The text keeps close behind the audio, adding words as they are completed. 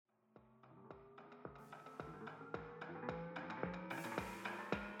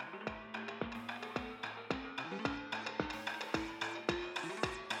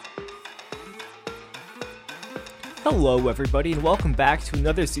Hello, everybody, and welcome back to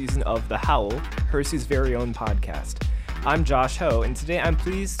another season of The Howl, Hersey's very own podcast. I'm Josh Ho, and today I'm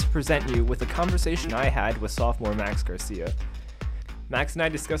pleased to present you with a conversation I had with sophomore Max Garcia. Max and I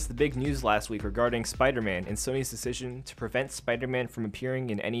discussed the big news last week regarding Spider-Man and Sony's decision to prevent Spider-Man from appearing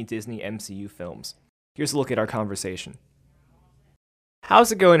in any Disney MCU films. Here's a look at our conversation.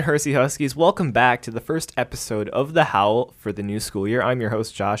 How's it going, Hersey Huskies? Welcome back to the first episode of The Howl for the new school year. I'm your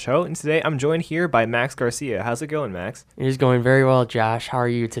host, Josh Ho, and today I'm joined here by Max Garcia. How's it going, Max? It is going very well, Josh. How are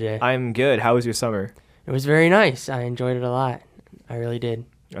you today? I'm good. How was your summer? It was very nice. I enjoyed it a lot. I really did.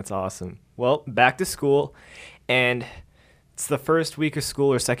 That's awesome. Well, back to school, and it's the first week of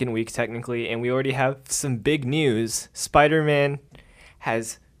school, or second week technically, and we already have some big news. Spider-Man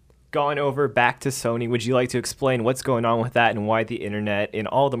has gone over back to Sony. Would you like to explain what's going on with that and why the internet and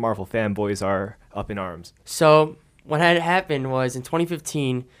all the Marvel fanboys are up in arms? So what had happened was in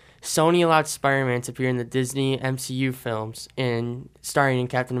 2015, Sony allowed Spider-Man to appear in the Disney MCU films starring in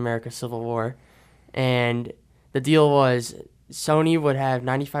Captain America Civil War. And the deal was Sony would have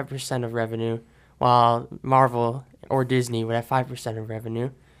 95% of revenue while Marvel or Disney would have 5% of revenue.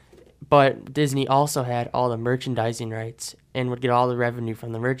 But Disney also had all the merchandising rights and would get all the revenue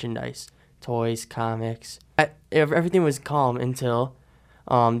from the merchandise, toys, comics. Everything was calm until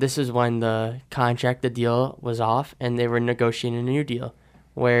this is when the deal was off, and they were negotiating a new deal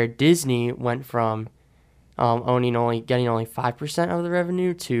where Disney went from getting only 5% of the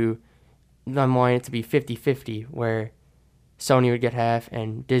revenue to them wanting it to be 50-50, where Sony would get half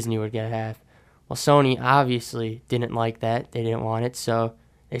and Disney would get half. Well, Sony obviously didn't like that. They didn't want it, so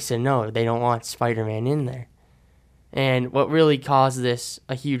they said no, they don't want Spider-Man in there. And what really caused this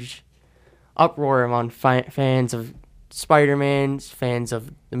a huge uproar among fans of Spider-Man, fans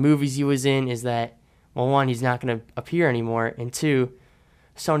of the movies he was in, is that, well, one, he's not going to appear anymore, and two,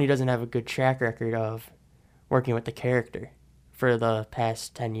 Sony doesn't have a good track record of working with the character for the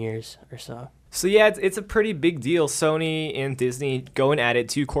past 10 years or so. So yeah, it's a pretty big deal. Sony and Disney going at it,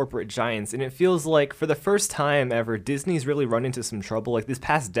 two corporate giants, and it feels like for the first time ever, Disney's really run into some trouble. Like this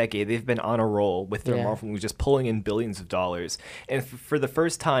past decade, they've been on a roll with their Marvel movies, just pulling in billions of dollars. And for the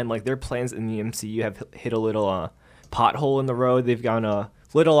first time, like their plans in the MCU have hit a little pothole in the road. They've gone a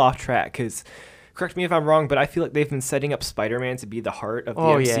little off track because, correct me if I'm wrong, but I feel like they've been setting up Spider-Man to be the heart of the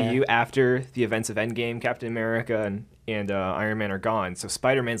MCU after the events of Endgame. Captain America and Iron Man are gone, so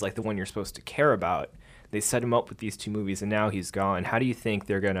Spider-Man's like the one you're supposed to care about. They set him up with these two movies, and now he's gone. How do you think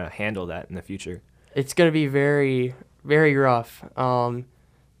they're going to handle that in the future? It's going to be very, very rough. Kevin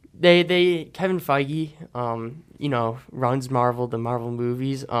Feige, runs the Marvel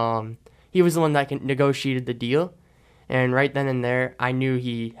movies. He was the one that negotiated the deal, and right then and there, I knew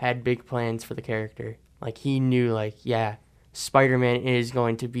he had big plans for the character. Like, he knew, Spider-Man is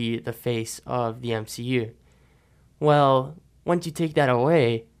going to be the face of the MCU. Well, once you take that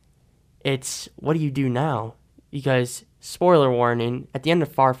away, it's what do you do now? Because, spoiler warning, at the end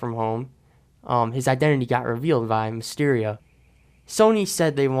of Far From Home, his identity got revealed by Mysterio. Sony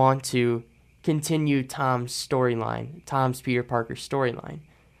said they want to continue Tom's Peter Parker storyline.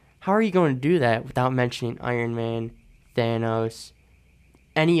 How are you going to do that without mentioning Iron Man, Thanos,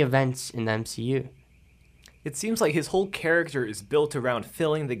 any events in the MCU? It seems like his whole character is built around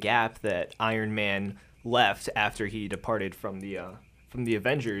filling the gap that Iron Man left after he departed from the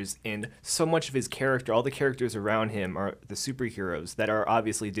Avengers, and so much of his character, all the characters around him are the superheroes that are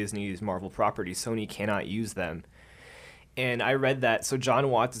obviously Disney's Marvel properties. Sony cannot use them. And I read that, so John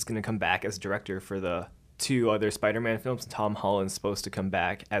Watts is going to come back as director for the two other Spider-Man films. Tom Holland's supposed to come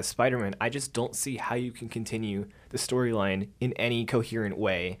back as Spider-Man. I just don't see how you can continue the storyline in any coherent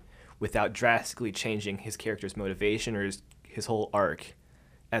way without drastically changing his character's motivation or his whole arc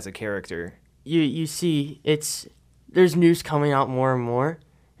as a character. You see, there's news coming out more and more,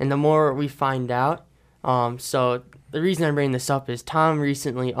 and the more we find out, so the reason I'm bringing this up is Tom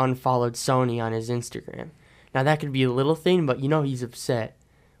recently unfollowed Sony on his Instagram. Now that could be a little thing, but he's upset.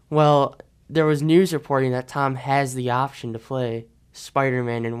 Well, there was news reporting that Tom has the option to play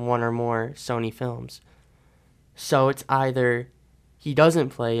Spider-Man in one or more Sony films. So it's either he doesn't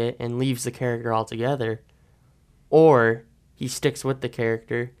play it and leaves the character altogether, or he sticks with the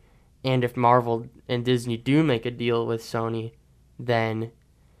character. And if Marvel and Disney do make a deal with Sony, then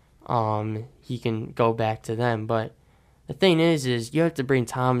he can go back to them. But the thing is you have to bring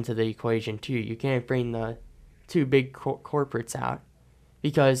Tom into the equation too. You can't bring the two big corporates out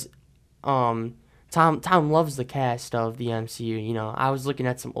because Tom loves the cast of the MCU. I was looking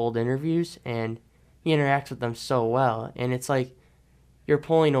at some old interviews, and he interacts with them so well. And it's like you're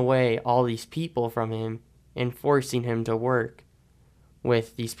pulling away all these people from him and forcing him to work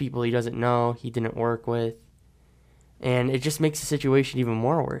with these people he doesn't know, he didn't work with. and it just makes the situation even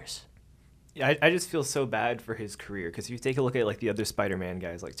more worse. Yeah, I just feel so bad for his career because if you take a look at like the other Spider-Man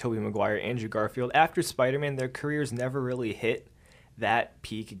guys like Tobey Maguire, Andrew Garfield, after Spider-Man, their careers never really hit that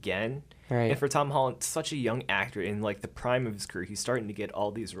peak again. Right. And for Tom Holland, such a young actor in like the prime of his career, he's starting to get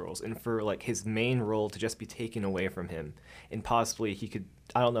all these roles, and for like his main role to just be taken away from him, and possibly he could,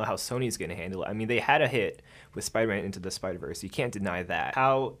 I don't know how Sony's going to handle it. I mean, they had a hit with Spider-Man Into the Spider-Verse. You can't deny that.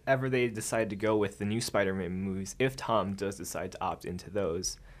 However they decide to go with the new Spider-Man movies, if Tom does decide to opt into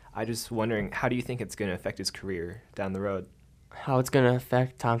those, I just wondering, how do you think it's going to affect his career down the road? How it's going to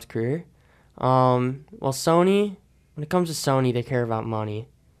affect Tom's career? Well, Sony, when it comes to Sony, they care about money.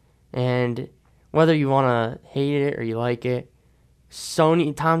 And whether you want to hate it or you like it,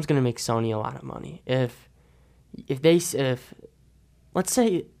 Tom's going to make Sony a lot of money. If let's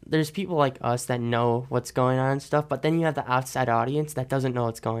say there's people like us that know what's going on and stuff, but then you have the outside audience that doesn't know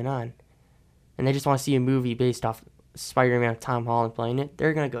what's going on. And they just want to see a movie based off Spider-Man with Tom Holland playing it,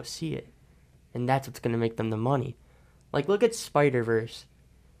 they're going to go see it. And that's what's going to make them the money. Like, look at Spider-Verse.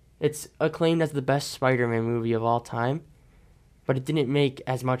 It's acclaimed as the best Spider-Man movie of all time, but it didn't make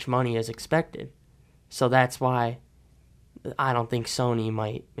as much money as expected. So that's why I don't think Sony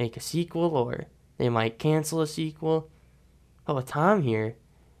might make a sequel, or they might cancel a sequel. But with Tom here,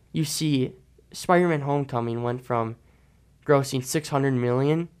 you see Spider-Man Homecoming went from grossing $600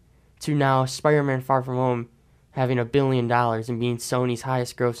 million to now Spider-Man Far From Home having $1 billion and being Sony's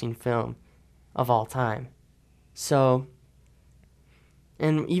highest grossing film of all time. So,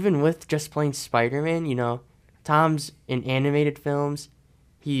 and even with just playing Spider-Man, you know, Tom's in animated films.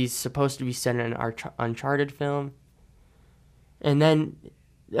 He's supposed to be set in an Uncharted film. And then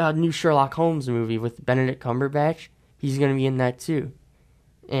a new Sherlock Holmes movie with Benedict Cumberbatch. He's going to be in that too.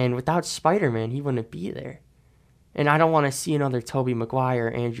 And without Spider-Man, he wouldn't be there. And I don't want to see another Tobey Maguire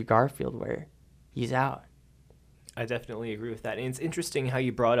or Andrew Garfield where he's out. I definitely agree with that. And it's interesting how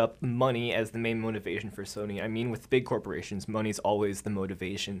you brought up money as the main motivation for Sony. I mean, with big corporations, money's always the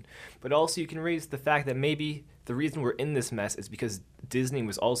motivation. But also you can raise the fact that maybe the reason we're in this mess is because Disney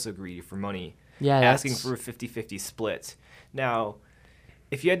was also greedy for money, asking for a 50-50 split. Now,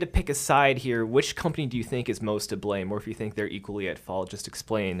 if you had to pick a side here, which company do you think is most to blame? Or if you think they're equally at fault, just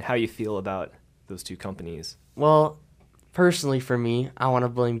explain how you feel about those two companies. Well, personally for me, I want to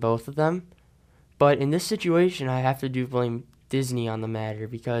blame both of them. But in this situation, I have to blame Disney on the matter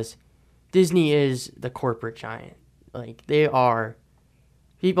because Disney is the corporate giant. Like, they are.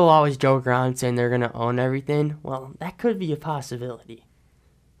 People always joke around saying they're going to own everything. Well, that could be a possibility,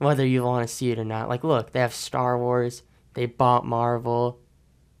 whether you want to see it or not. Like, look, they have Star Wars. They bought Marvel.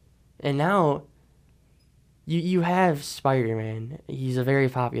 And now you have Spider-Man. He's a very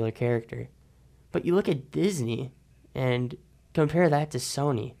popular character. But you look at Disney and compare that to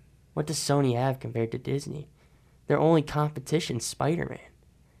Sony. What does Sony have compared to Disney? Their only competition's Spider-Man.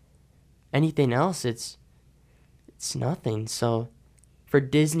 Anything else, it's nothing. So for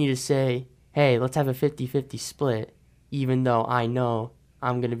Disney to say, hey, let's have a 50-50 split, even though I know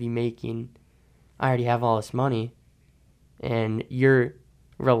I'm going to be I already have all this money, and you're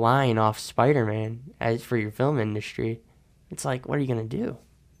relying off Spider-Man as for your film industry, it's like, what are you going to do?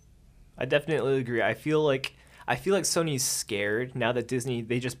 I definitely agree. I feel like Sony's scared now that Disney,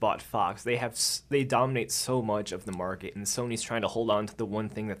 they just bought Fox. They dominate so much of the market, and Sony's trying to hold on to the one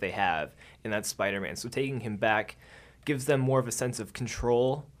thing that they have, and that's Spider-Man. So taking him back gives them more of a sense of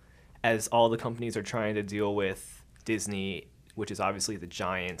control as all the companies are trying to deal with Disney, which is obviously the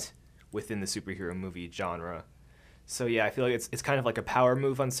giant within the superhero movie genre. So yeah, I feel like it's kind of like a power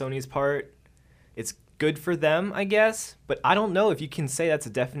move on Sony's part. It's good for them, I guess, but I don't know if you can say that's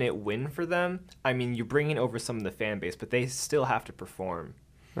a definite win for them. I mean, you're bringing over some of the fan base, but they still have to perform,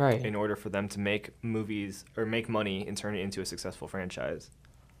 right, in order for them to make movies or make money and turn it into a successful franchise.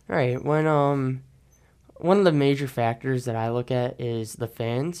 Right. When one of the major factors that I look at is the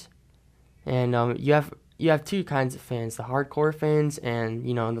fans, and you have two kinds of fans: the hardcore fans and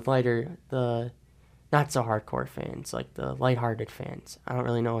the not so hardcore fans, like the lighthearted fans. I don't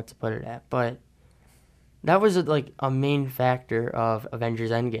really know what to put it at, but that was a main factor of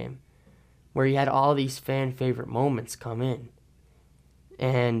Avengers Endgame, where you had all these fan favorite moments come in.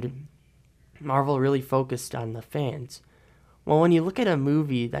 And Marvel really focused on the fans. Well, when you look at a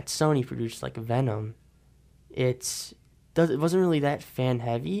movie that Sony produced, like Venom, it wasn't really that fan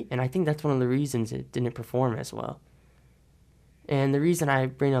heavy, and I think that's one of the reasons it didn't perform as well. And the reason I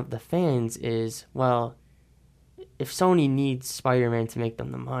bring up the fans is, well, if Sony needs Spider-Man to make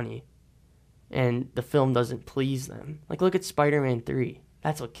them the money, and the film doesn't please them. Like, look at Spider-Man 3.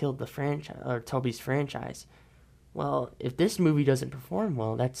 That's what killed the franchise, or Tobey's franchise. Well, if this movie doesn't perform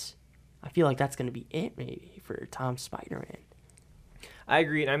well, that's I feel like that's going to be it maybe for Tom's Spider-Man. I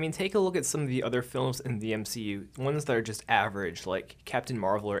agree. And I mean, take a look at some of the other films in the MCU, ones that are just average, like Captain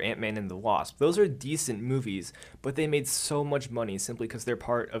Marvel or Ant-Man and the Wasp. Those are decent movies, but they made so much money simply because they're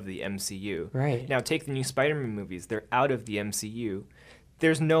part of the MCU. Right. Now, take the new Spider-Man movies. They're out of the MCU.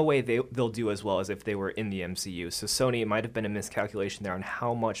 There's no way they'll do as well as if they were in the MCU. So Sony, it might have been a miscalculation there on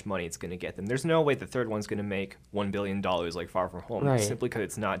how much money it's going to get them. There's no way the third one's going to make $1 billion like Far From Home, Right. simply because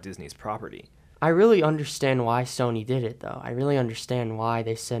it's not Disney's property. I really understand why Sony did it, though. I really understand why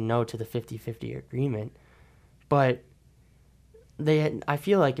they said no to the 50-50 agreement. But I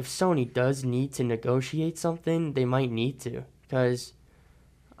feel like if Sony does need to negotiate something, they might need to. Because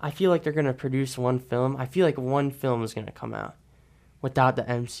I feel like they're going to produce one film. I feel like one film is going to come out without the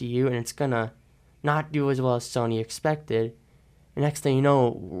MCU, and it's going to not do as well as Sony expected. And next thing you know,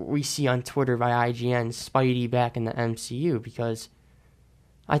 we see on Twitter by IGN Spidey back in the MCU, because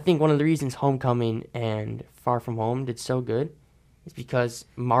I think one of the reasons Homecoming and Far From Home did so good is because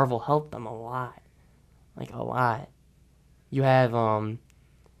Marvel helped them a lot. Like, a lot. You have, one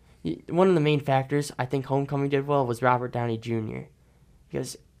of the main factors I think Homecoming did well was Robert Downey Jr.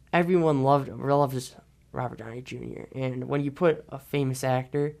 Because everyone loves Robert Downey Jr. And when you put a famous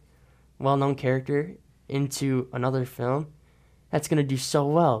actor, well-known character, into another film, that's going to do so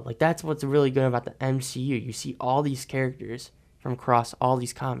well. Like, that's what's really good about the MCU. You see all these characters from across all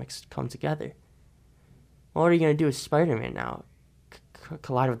these comics come together. What are you going to do with Spider-Man now?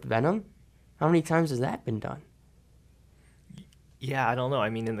 Collide with Venom? How many times has that been done? Yeah, I don't know. I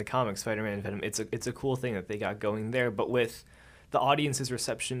mean, in the comics, Spider-Man and Venom, it's a cool thing that they got going there. But with the audience's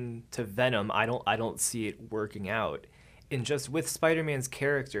reception to Venom, I don't see it working out. And just with Spider-Man's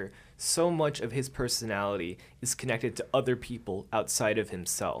character, so much of his personality is connected to other people outside of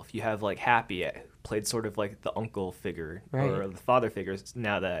himself. You have like Happy, played sort of like the uncle figure, right, or the father figure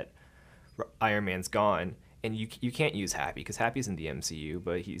now that Iron Man's gone. And you can't use Happy because Happy's in the MCU,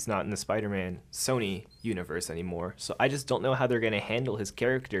 but he's not in the Spider-Man Sony universe anymore. So I just don't know how they're going to handle his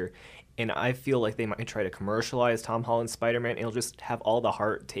character. And I feel like they might try to commercialize Tom Holland's Spider-Man, and it'll just have all the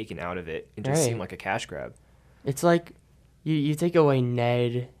heart taken out of it and just seem like a cash grab. It's like you take away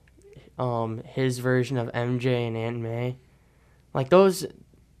Ned, his version of MJ and Aunt May. Like, those,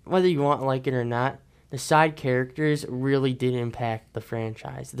 whether you want to like it or not, the side characters really did impact the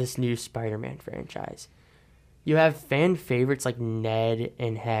franchise, this new Spider-Man franchise. You have fan favorites like Ned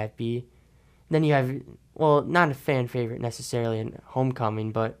and Happy. Then you have, well, not a fan favorite necessarily in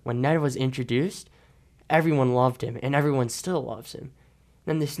Homecoming, but when Ned was introduced, everyone loved him, and everyone still loves him.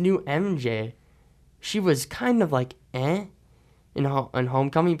 Then this new MJ, she was kind of like, In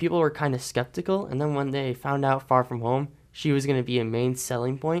Homecoming, people were kind of skeptical, and then when they found out Far From Home, she was going to be a main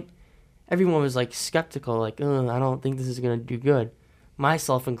selling point, everyone was like skeptical, like, I don't think this is going to do good.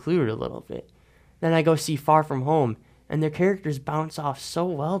 Myself included a little bit. Then I go see Far From Home, and their characters bounce off so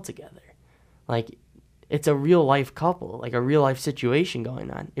well together. Like, it's a real-life couple, like a real-life situation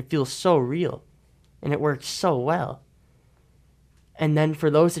going on. It feels so real, and it works so well. And then for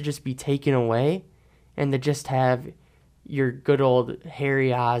those to just be taken away, and to just have your good old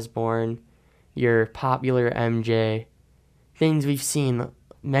Harry Osborn, your popular MJ, things we've seen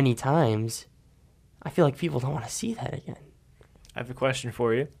many times, I feel like people don't want to see that again. I have a question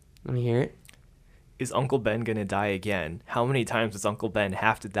for you. Let me hear it. Is Uncle Ben going to die again? How many times does Uncle Ben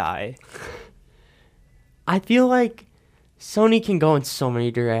have to die? I feel like Sony can go in so many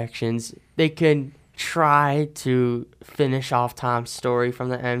directions. They could try to finish off Tom's story from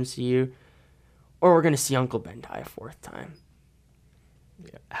the MCU, or we're going to see Uncle Ben die a fourth time.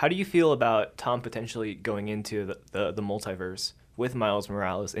 Yeah. How do you feel about Tom potentially going into the multiverse with Miles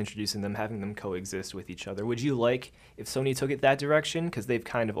Morales, introducing them, having them coexist with each other? Would you like if Sony took it that direction? Because they've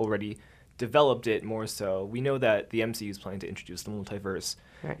kind of already developed it more so. We know that the MCU is planning to introduce the multiverse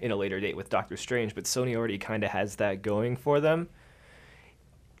in a later date with Doctor Strange, but Sony already kind of has that going for them.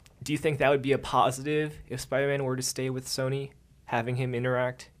 Do you think that would be a positive if Spider-Man were to stay with Sony, having him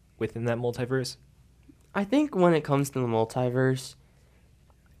interact within that multiverse? I think when it comes to the multiverse,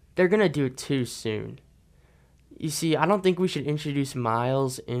 they're going to do it too soon. You see, I don't think we should introduce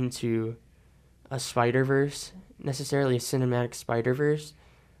Miles into a Spider-Verse, necessarily a cinematic Spider-Verse,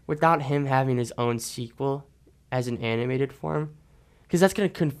 without him having his own sequel as an animated form, because that's going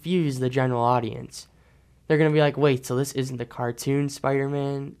to confuse the general audience. They're going to be like, wait, so this isn't the cartoon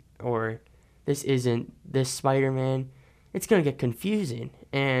Spider-Man, or this isn't this Spider-Man. It's going to get confusing,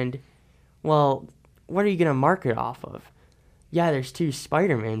 and, well, what are you going to market off of? Yeah, there's two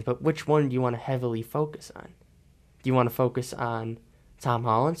Spider-Mans, but which one do you want to heavily focus on? Do you want to focus on Tom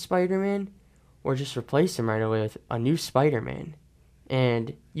Holland's Spider-Man, or just replace him right away with a new Spider-Man?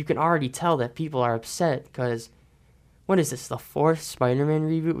 And you can already tell that people are upset because, what is this, the 4th Spider-Man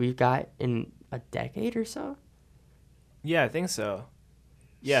reboot we've got in a decade or so? Yeah, I think so.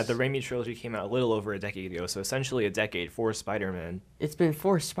 Yeah, the Raimi trilogy came out a little over a decade ago, so essentially a decade for Spider-Man. It's been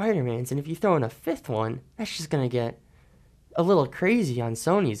 4 Spider-Mans, and if you throw in a 5th one, that's just going to get a little crazy on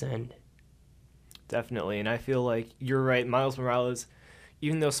Sony's end. Definitely, and I feel like you're right. Miles Morales,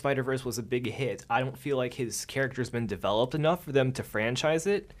 even though Spider-Verse was a big hit, I don't feel like his character's been developed enough for them to franchise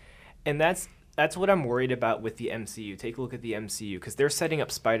it, and that's what I'm worried about with the MCU. Take a look at the MCU, because they're setting up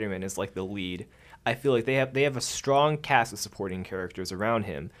Spider-Man as like the lead. I feel like they have a strong cast of supporting characters around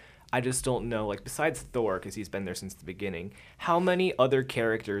him. I just don't know, like, besides Thor, because he's been there since the beginning, how many other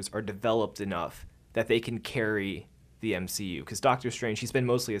characters are developed enough that they can carry the MCU? Because Doctor Strange, he's been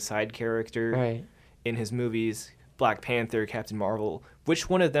mostly a side character in his movies. Black Panther, Captain Marvel. Which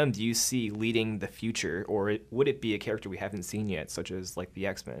one of them do you see leading the future, or would it be a character we haven't seen yet, such as like the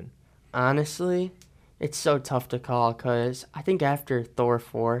X-Men? Honestly, it's so tough to call because I think after Thor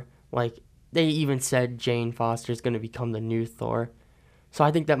 4, like, they even said Jane Foster's going to become the new Thor. So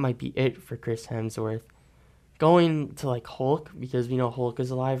I think that might be it for Chris Hemsworth. Going to, like, Hulk, because we know Hulk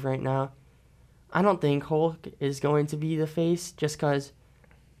is alive right now, I don't think Hulk is going to be the face just because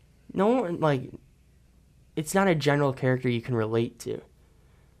no one, like, it's not a general character you can relate to.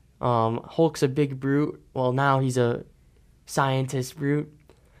 Hulk's a big brute. Well, now he's a scientist brute.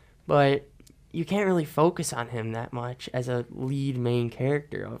 But you can't really focus on him that much as a lead main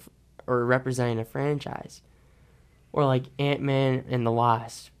character of or representing a franchise. Or like Ant-Man and the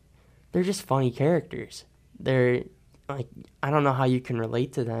Wasp. They're just funny characters. They're like, I don't know how you can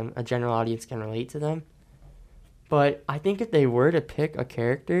relate to them. A general audience can relate to them. But I think if they were to pick a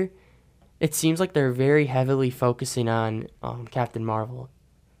character, it seems like they're very heavily focusing on Captain Marvel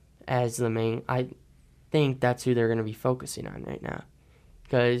as the main. I think that's who they're going to be focusing on right now.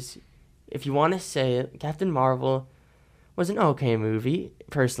 Because if you want to say it, Captain Marvel was an okay movie.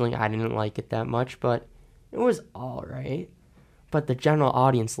 Personally, I didn't like it that much, but it was all right. But the general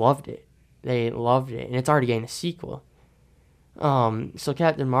audience loved it. They loved it, and it's already getting a sequel. So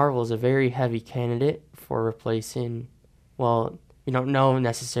Captain Marvel is a very heavy candidate for replacing, well, we don't know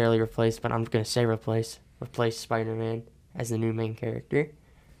necessarily replace, but I'm going to say replace Spider-Man as the new main character.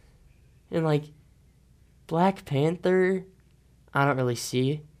 And like Black Panther, I don't really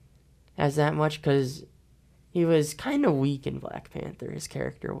see as that much because he was kind of weak in Black Panther, his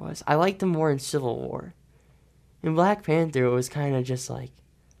character was. I liked him more in Civil War. In Black Panther, it was kind of just like,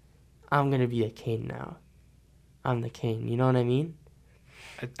 I'm going to be a king now. I'm the king, you know what I mean?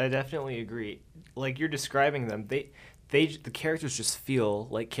 I definitely agree. Like you're describing them, the characters just feel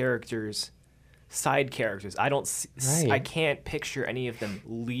like characters, side characters. I can't picture any of them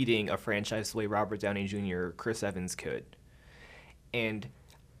leading a franchise the way Robert Downey Jr. or Chris Evans could. And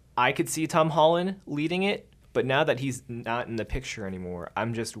I could see Tom Holland leading it, but now that he's not in the picture anymore,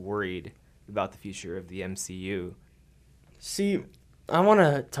 I'm just worried about the future of the MCU. See, I want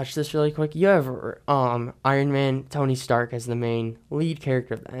to touch this really quick. You have Iron Man, Tony Stark as the main lead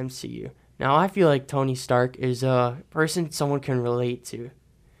character of the MCU. Now, I feel like Tony Stark is a person someone can relate to.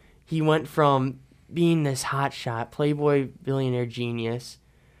 He went from being this hotshot, playboy, billionaire genius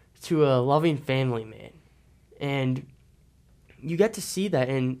to a loving family man. And you get to see that,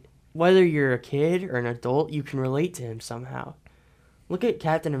 and whether you're a kid or an adult, you can relate to him somehow. Look at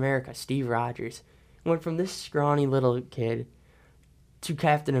Captain America, Steve Rogers. He went from this scrawny little kid to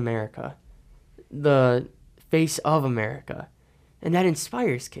Captain America, the face of America. And that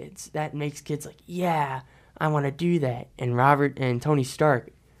inspires kids. That makes kids like, yeah, I want to do that. And Robert and Tony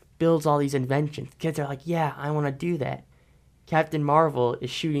Stark builds all these inventions. Kids are like, yeah, I want to do that. Captain Marvel is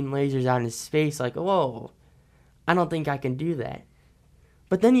shooting lasers out in space like, whoa, I don't think I can do that.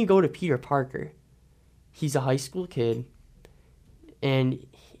 But then you go to Peter Parker. He's a high school kid. And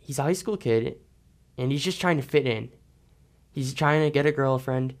he's just trying to fit in. He's trying to get a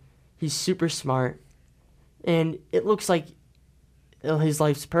girlfriend. He's super smart. And it looks like his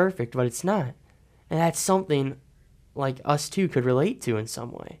life's perfect, but it's not. And that's something like us two could relate to in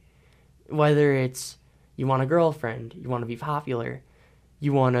some way. Whether it's you want a girlfriend, you want to be popular,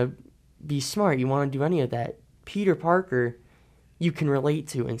 you want to be smart, you want to do any of that. Peter Parker, you can relate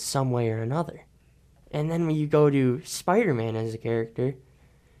to in some way or another. And then when you go to Spider-Man as a character,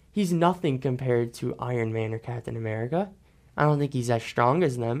 he's nothing compared to Iron Man or Captain America. I don't think he's as strong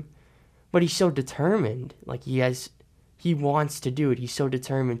as them, but he's so determined. Like he wants to do it. He's so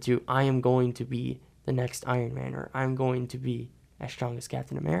determined to, I am going to be the next Iron Man, or I'm going to be as strong as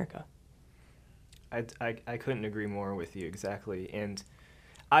Captain America. I couldn't agree more with you, exactly. And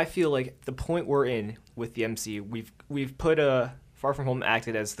I feel like the point we're in with the MCU, we've put a Far From Home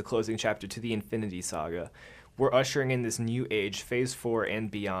acted as the closing chapter to the Infinity Saga. We're ushering in this new age, Phase 4 and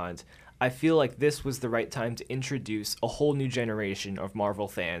beyond. I feel like this was the right time to introduce a whole new generation of Marvel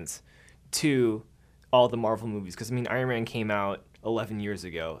fans to all the Marvel movies. Because, I mean, Iron Man came out 11 years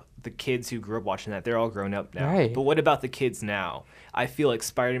ago. The kids who grew up watching that, they're all grown up now. Right. But what about the kids now? I feel like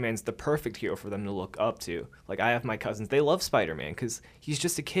Spider-Man's the perfect hero for them to look up to. Like, I have my cousins, they love Spider-Man because he's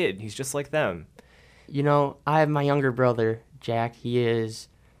just a kid. He's just like them. You know, I have my younger brother, Jack. He is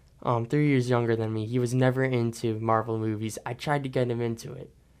 3 years younger than me. He was never into Marvel movies. I tried to get him into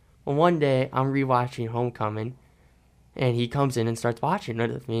it. Well, one day, I'm rewatching Homecoming, and he comes in and starts watching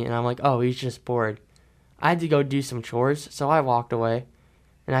it with me, and I'm like, oh, he's just bored. I had to go do some chores, so I walked away,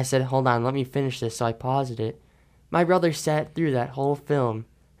 and I said, hold on, let me finish this, so I paused it. My brother sat through that whole film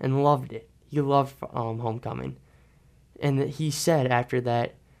and loved it. He loved Homecoming. And he said after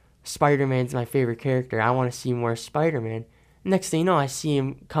that, Spider-Man's my favorite character. I want to see more Spider-Man. Next thing you know, I see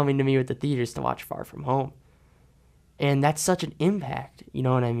him coming to me with the theaters to watch Far From Home. And that's such an impact, you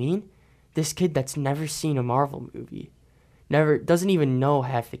know what I mean? This kid that's never seen a Marvel movie, doesn't even know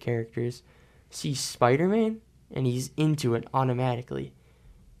half the characters, sees Spider-Man, and he's into it automatically.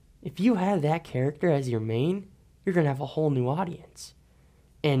 If you have that character as your main, you're going to have a whole new audience.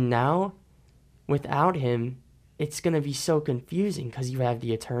 And now, without him, it's going to be so confusing because you have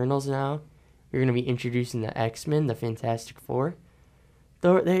the Eternals now. You're going to be introducing the X-Men, the Fantastic Four.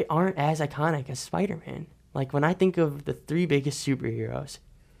 Though they aren't as iconic as Spider-Man. Like, when I think of the three biggest superheroes,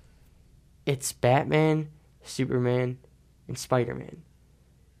 it's Batman, Superman, and Spider-Man.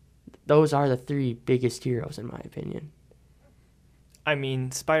 Those are the three biggest heroes, in my opinion. I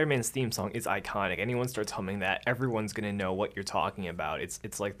mean, Spider-Man's theme song is iconic. Anyone starts humming that, everyone's going to know what you're talking about.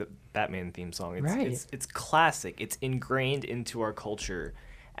 It's like the Batman theme song. It's classic. It's ingrained into our culture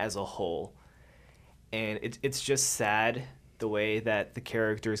as a whole. And it's just sad the way that the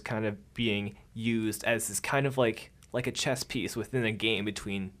character is kind of being used as this kind of like a chess piece within a game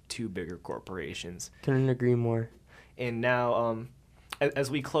between two bigger corporations. Couldn't agree more. And now,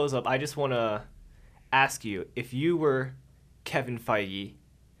 as we close up, I just want to ask you, if you were Kevin Feige,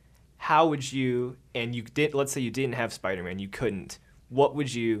 how would you, and let's say you didn't have Spider-Man, you couldn't, what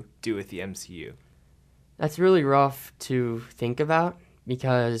would you do with the MCU? That's really rough to think about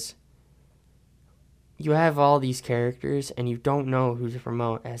because you have all these characters and you don't know who to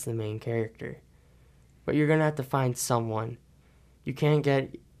promote as the main character. But you're gonna have to find someone. You can't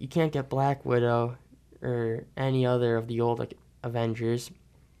get Black Widow or any other of the old Avengers.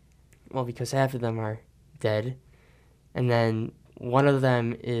 Well, because half of them are dead. And then one of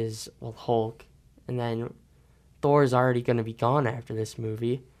them is Hulk. And then Thor's already gonna be gone after this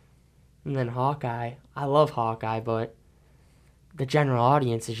movie. And then Hawkeye. I love Hawkeye, but the general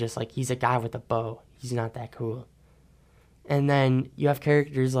audience is just like, he's a guy with a bow. He's not that cool. And then you have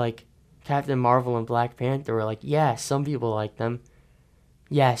characters like Captain Marvel and Black Panther where, like, yeah, some people like them.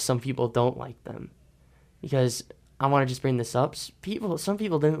 Yeah, some people don't like them. Because I want to just bring this up. Some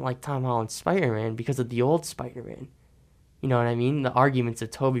people didn't like Tom Holland's Spider-Man because of the old Spider-Man. You know what I mean? The arguments of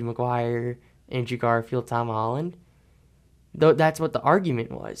Tobey Maguire, Andrew Garfield, Tom Holland. That's what the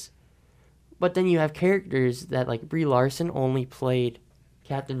argument was. But then you have characters that, like, Brie Larson only played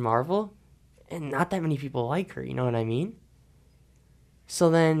Captain Marvel, and not that many people like her, you know what I mean? So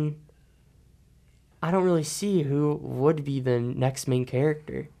then, I don't really see who would be the next main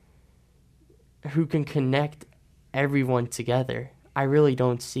character who can connect everyone together. I really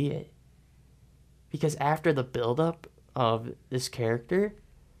don't see it. Because after the build-up of this character,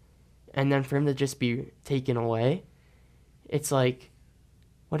 and then for him to just be taken away, it's like,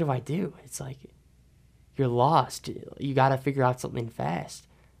 what do I do? It's like, you're lost. You gotta figure out something fast.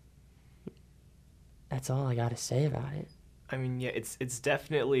 That's all I gotta say about it. I mean, yeah, it's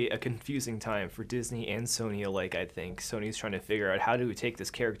definitely a confusing time for Disney and Sony alike, I think. Sony's trying to figure out, how do we take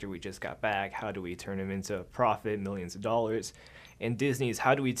this character we just got back? How do we turn him into profit, millions of dollars? And Disney's,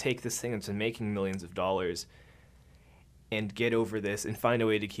 how do we take this thing that's been making millions of dollars and get over this and find a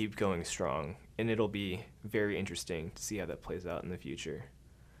way to keep going strong? And it'll be very interesting to see how that plays out in the future.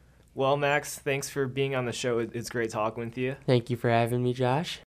 Well, Max, thanks for being on the show. It's great talking with you. Thank you for having me,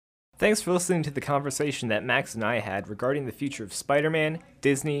 Josh. Thanks for listening to the conversation that Max and I had regarding the future of Spider-Man,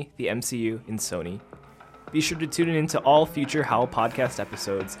 Disney, the MCU, and Sony. Be sure to tune in to all future Howl podcast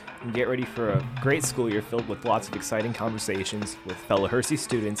episodes and get ready for a great school year filled with lots of exciting conversations with fellow Hersey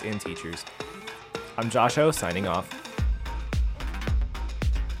students and teachers. I'm Josh O, signing off.